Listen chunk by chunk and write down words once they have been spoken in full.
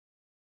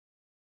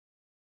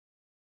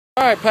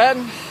Alright,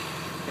 Patton,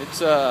 it's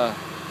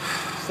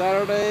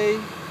Saturday,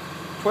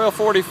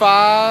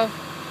 12:45.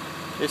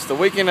 It's the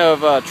weekend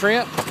of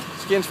Trent,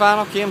 Skins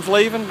Final. Kim's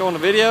leaving, going to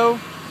video.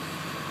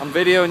 I'm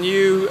videoing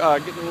you,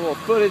 getting a little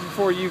footage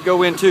before you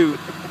go into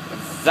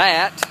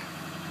that.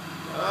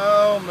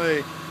 Oh,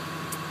 me.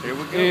 Here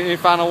we go. Any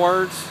final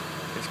words?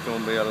 It's going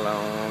to be a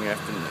long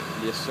afternoon.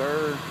 Yes,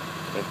 sir.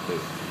 Let's do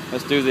it.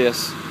 Let's do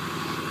this.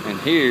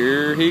 And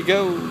here he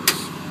goes.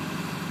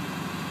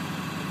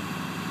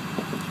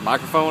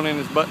 Microphone in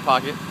his butt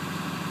pocket.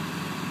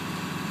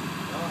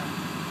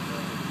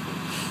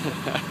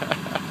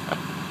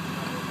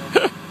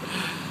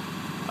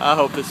 I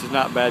hope this is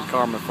not bad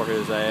karma for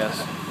his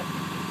ass.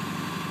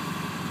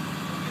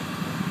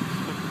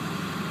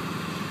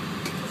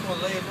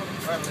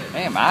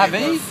 Damn, IV?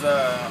 It was,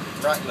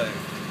 right leg.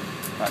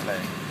 Right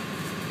leg.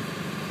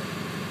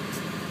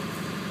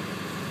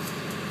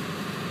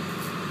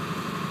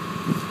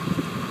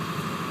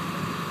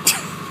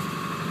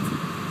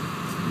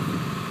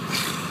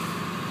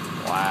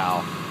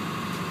 Wow.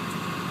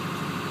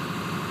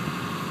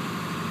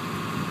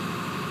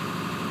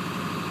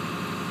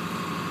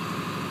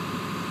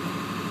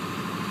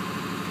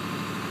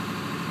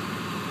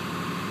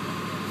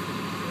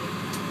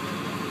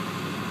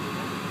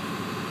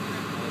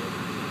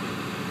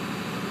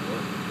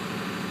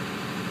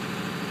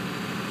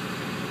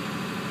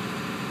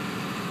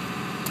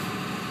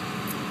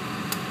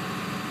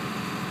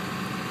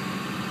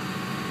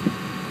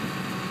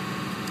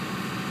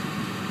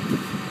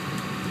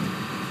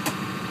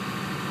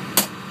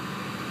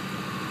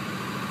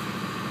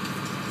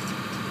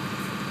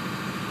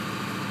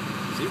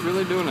 Is he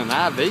really doing an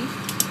IV?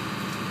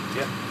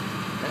 Yep.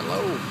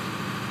 Hello.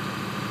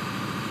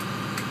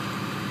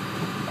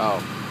 Oh.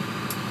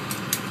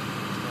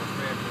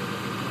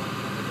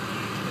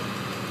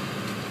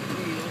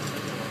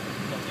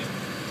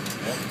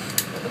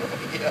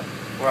 Yeah,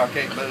 where I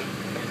can't move.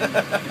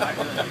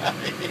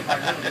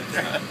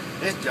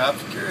 This job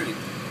security.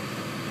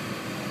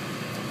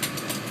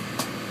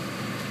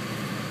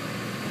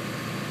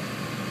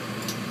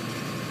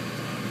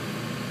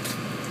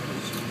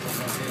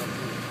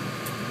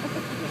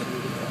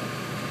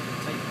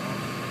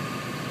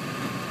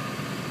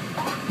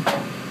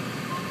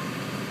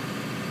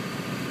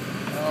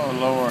 Oh,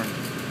 Lord.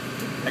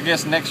 I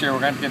guess next year we're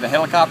going to get a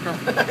helicopter.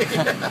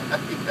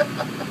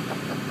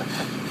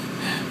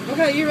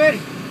 Okay, you ready?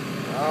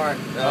 All right.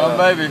 Oh,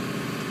 baby.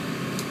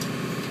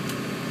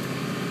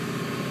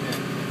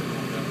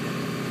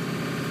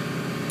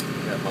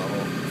 Got my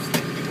little.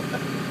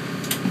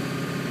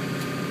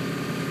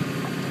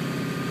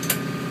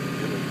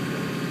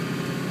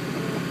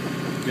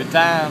 Good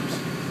times.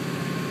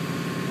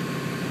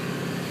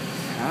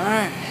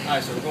 Alright.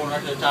 Alright, so we're going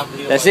right to the top of the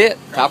hill. That's it.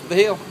 Top of the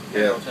hill.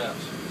 Harold's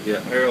house. Yeah,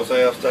 Harold's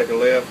house, take a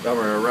left, I'm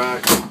a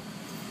right.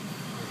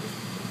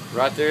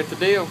 Right there at the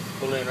deal.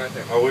 Pull in right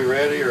there. Are we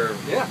ready or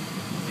Yeah.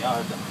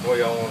 Yeah, what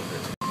y'all want to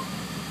do?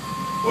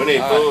 We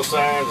need All full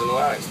signs and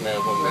lights now.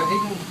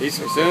 As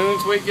soon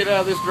as we get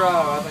out of this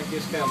drive, I think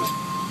it's coming.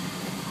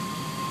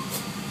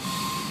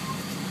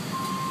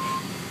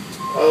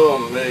 Oh,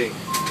 me.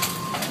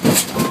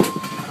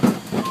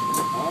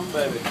 Oh,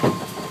 baby.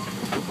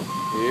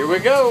 Here we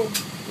go.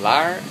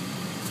 Liar.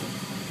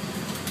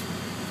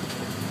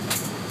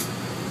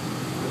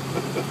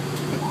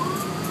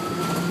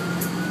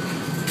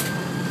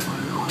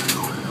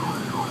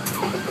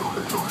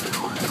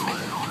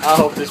 I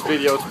hope this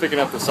video is picking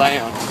up the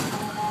sound.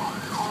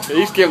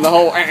 He's giving the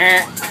whole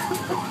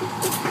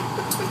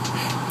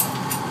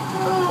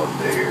Oh,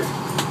 dear.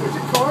 There's a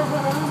car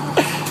behind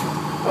us.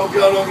 Hope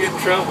y'all don't get in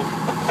trouble.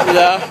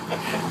 Yeah.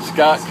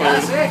 Scott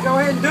cleared it. it. Go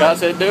ahead and do Scott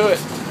said do it.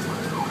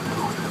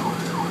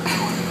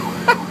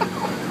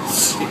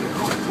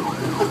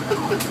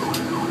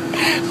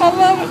 I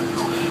love it.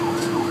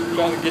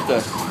 Trying to get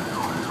the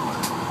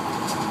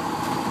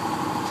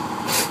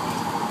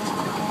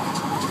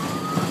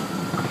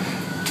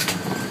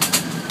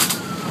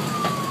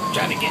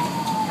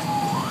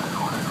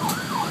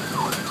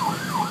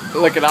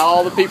Look at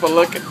all the people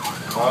looking.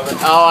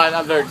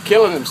 Oh, they're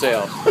killing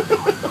themselves.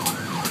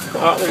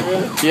 Are they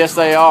really? Yes,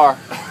 they are.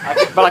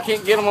 But I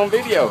can't get them on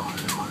video.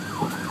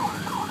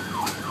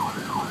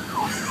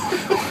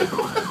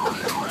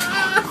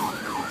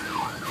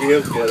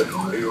 Kim's got it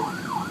here.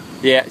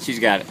 Yeah, she's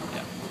got it.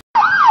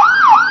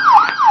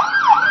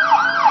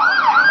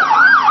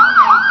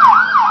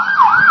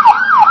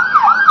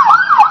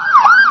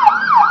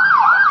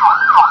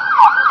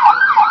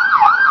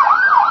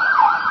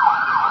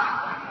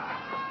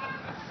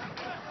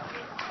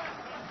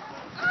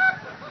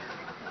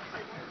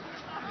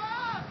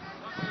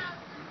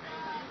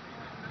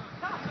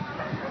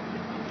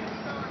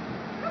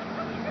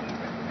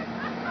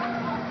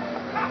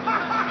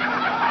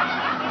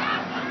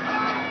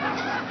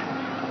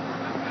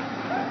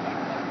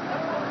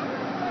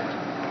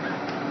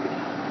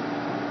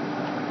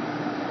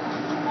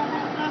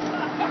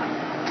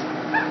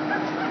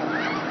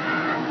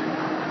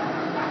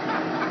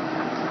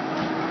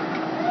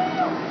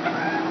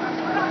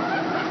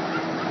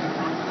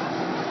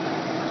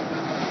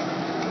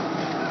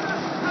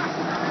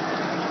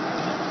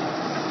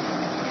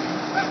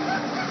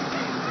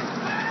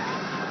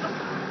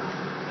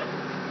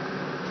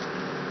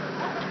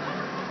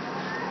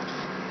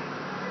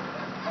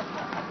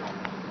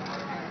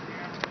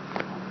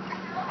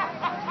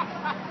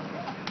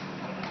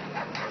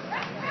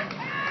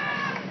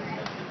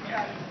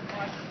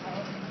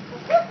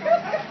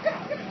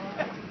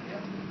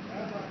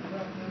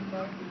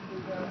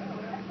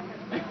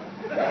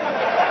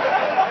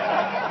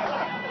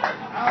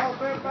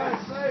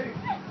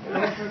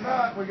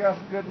 we got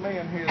some good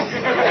men here.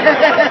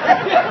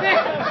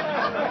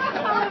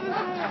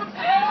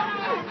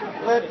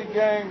 Let the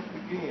games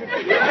begin.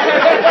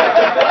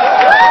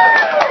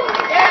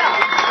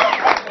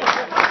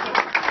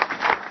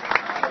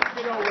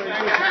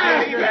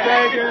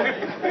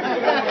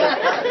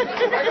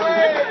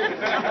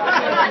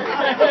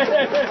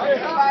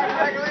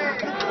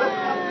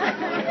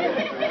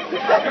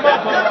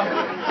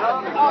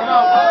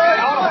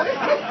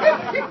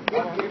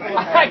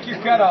 I like your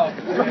cutoff.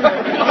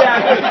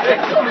 Yeah,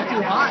 it's coming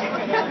too high.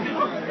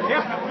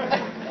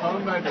 Oh,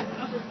 maybe.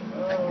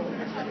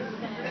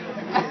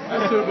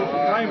 That's too good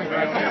for framing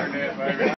right there.